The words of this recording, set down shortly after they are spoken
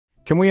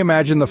Can we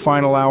imagine the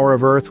final hour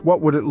of Earth?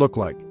 What would it look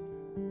like?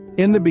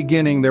 In the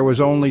beginning, there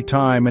was only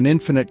time, an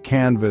infinite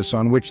canvas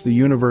on which the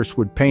universe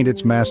would paint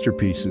its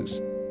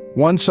masterpieces.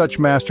 One such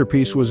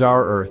masterpiece was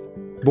our Earth,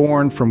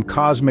 born from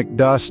cosmic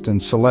dust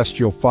and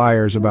celestial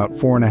fires about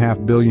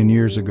 4.5 billion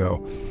years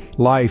ago.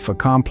 Life, a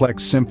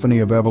complex symphony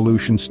of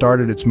evolution,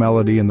 started its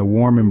melody in the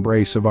warm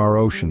embrace of our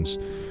oceans.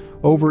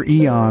 Over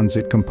eons,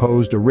 it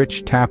composed a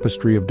rich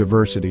tapestry of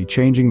diversity,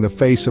 changing the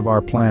face of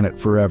our planet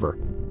forever.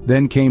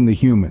 Then came the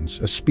humans,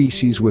 a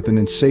species with an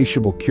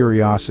insatiable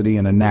curiosity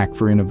and a knack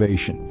for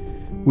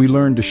innovation. We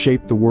learned to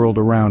shape the world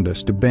around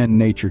us, to bend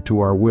nature to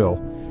our will.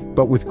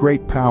 But with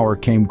great power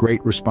came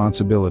great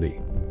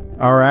responsibility.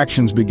 Our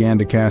actions began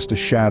to cast a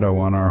shadow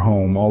on our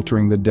home,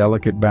 altering the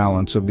delicate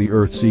balance of the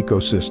Earth's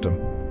ecosystem.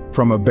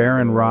 From a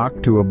barren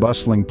rock to a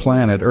bustling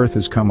planet, Earth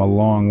has come a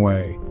long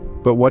way.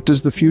 But what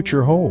does the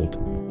future hold?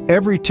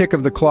 Every tick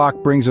of the clock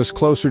brings us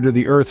closer to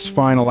the Earth's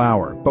final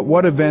hour, but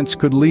what events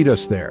could lead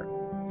us there?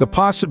 The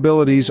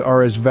possibilities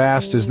are as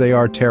vast as they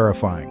are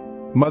terrifying.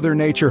 Mother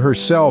Nature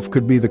herself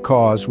could be the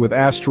cause, with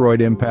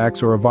asteroid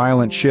impacts or a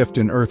violent shift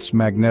in Earth's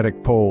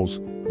magnetic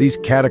poles. These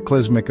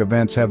cataclysmic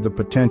events have the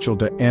potential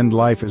to end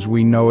life as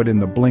we know it in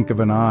the blink of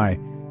an eye.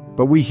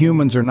 But we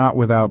humans are not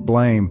without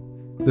blame.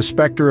 The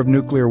specter of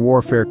nuclear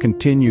warfare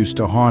continues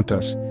to haunt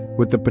us,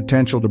 with the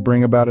potential to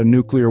bring about a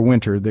nuclear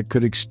winter that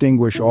could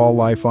extinguish all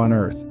life on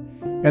Earth.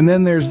 And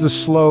then there's the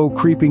slow,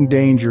 creeping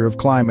danger of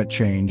climate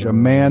change, a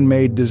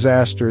man-made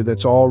disaster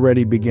that's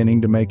already beginning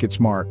to make its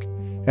mark.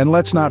 And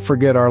let's not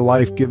forget our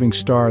life-giving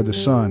star, the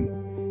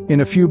sun.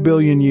 In a few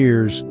billion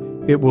years,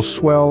 it will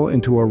swell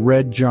into a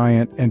red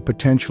giant and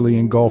potentially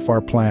engulf our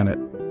planet.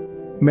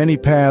 Many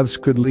paths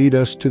could lead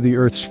us to the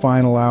Earth's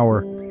final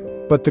hour,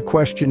 but the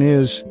question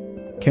is,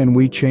 can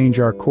we change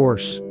our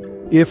course?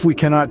 If we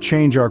cannot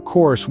change our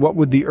course, what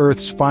would the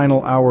Earth's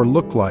final hour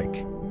look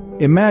like?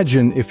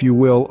 Imagine, if you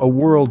will, a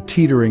world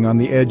teetering on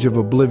the edge of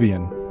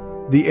oblivion.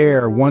 The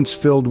air, once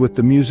filled with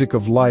the music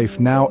of life,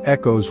 now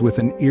echoes with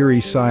an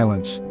eerie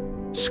silence.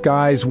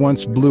 Skies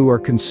once blue are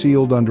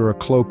concealed under a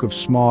cloak of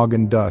smog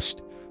and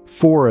dust.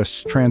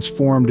 Forests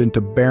transformed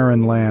into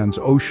barren lands,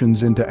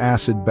 oceans into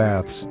acid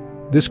baths.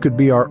 This could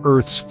be our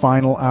Earth's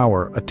final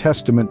hour, a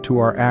testament to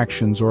our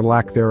actions or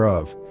lack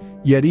thereof.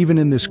 Yet even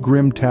in this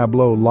grim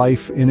tableau,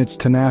 life, in its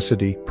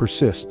tenacity,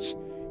 persists.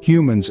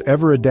 Humans,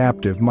 ever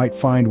adaptive, might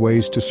find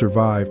ways to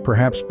survive,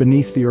 perhaps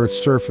beneath the Earth's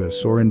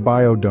surface or in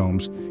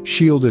biodomes,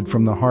 shielded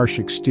from the harsh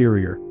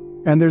exterior.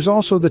 And there's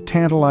also the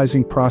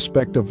tantalizing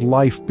prospect of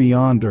life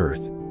beyond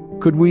Earth.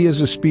 Could we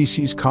as a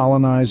species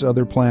colonize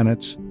other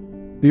planets?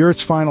 The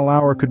Earth's final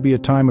hour could be a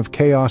time of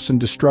chaos and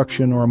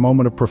destruction or a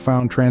moment of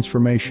profound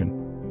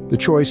transformation. The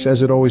choice,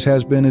 as it always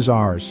has been, is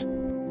ours.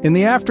 In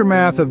the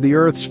aftermath of the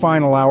Earth's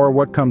final hour,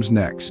 what comes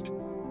next?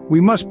 We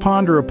must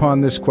ponder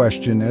upon this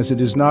question, as it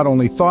is not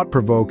only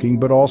thought-provoking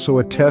but also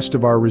a test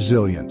of our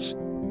resilience.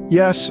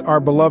 Yes, our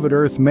beloved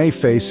Earth may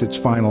face its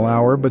final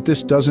hour, but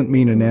this doesn't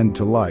mean an end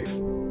to life.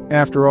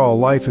 After all,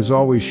 life has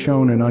always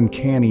shown an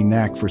uncanny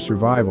knack for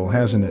survival,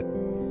 hasn't it?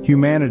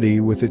 Humanity,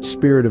 with its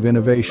spirit of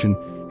innovation,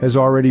 has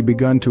already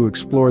begun to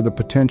explore the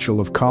potential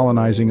of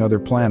colonizing other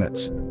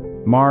planets.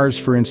 Mars,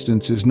 for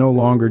instance, is no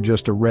longer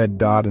just a red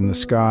dot in the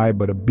sky,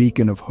 but a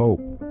beacon of hope.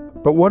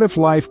 But what if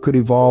life could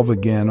evolve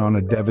again on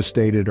a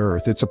devastated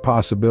Earth? It's a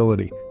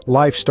possibility.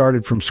 Life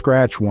started from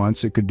scratch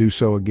once, it could do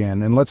so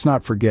again. And let's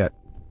not forget,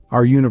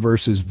 our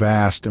universe is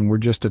vast and we're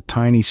just a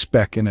tiny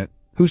speck in it.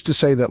 Who's to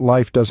say that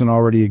life doesn't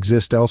already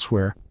exist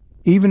elsewhere?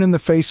 Even in the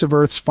face of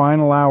Earth's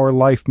final hour,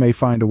 life may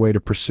find a way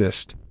to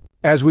persist.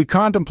 As we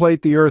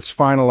contemplate the Earth's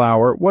final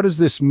hour, what does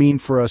this mean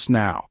for us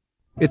now?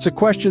 It's a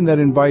question that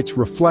invites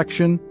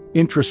reflection,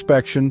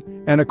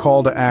 introspection, and a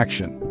call to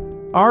action.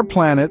 Our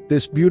planet,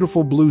 this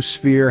beautiful blue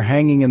sphere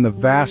hanging in the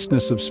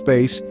vastness of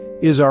space,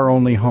 is our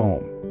only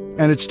home.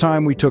 And it's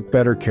time we took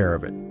better care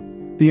of it.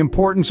 The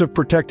importance of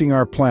protecting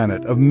our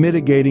planet, of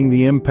mitigating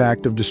the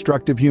impact of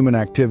destructive human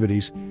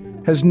activities,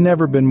 has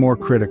never been more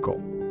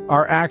critical.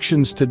 Our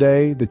actions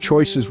today, the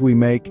choices we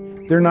make,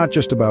 they're not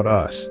just about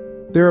us.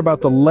 They're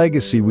about the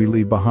legacy we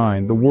leave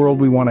behind, the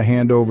world we want to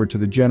hand over to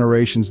the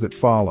generations that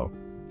follow.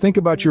 Think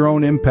about your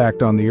own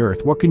impact on the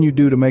Earth. What can you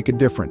do to make a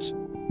difference?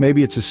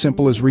 Maybe it's as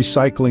simple as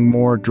recycling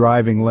more,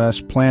 driving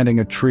less, planting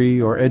a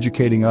tree, or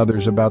educating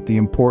others about the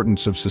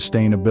importance of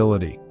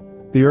sustainability.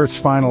 The Earth's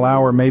final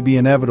hour may be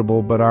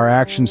inevitable, but our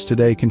actions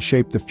today can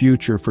shape the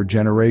future for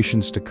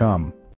generations to come.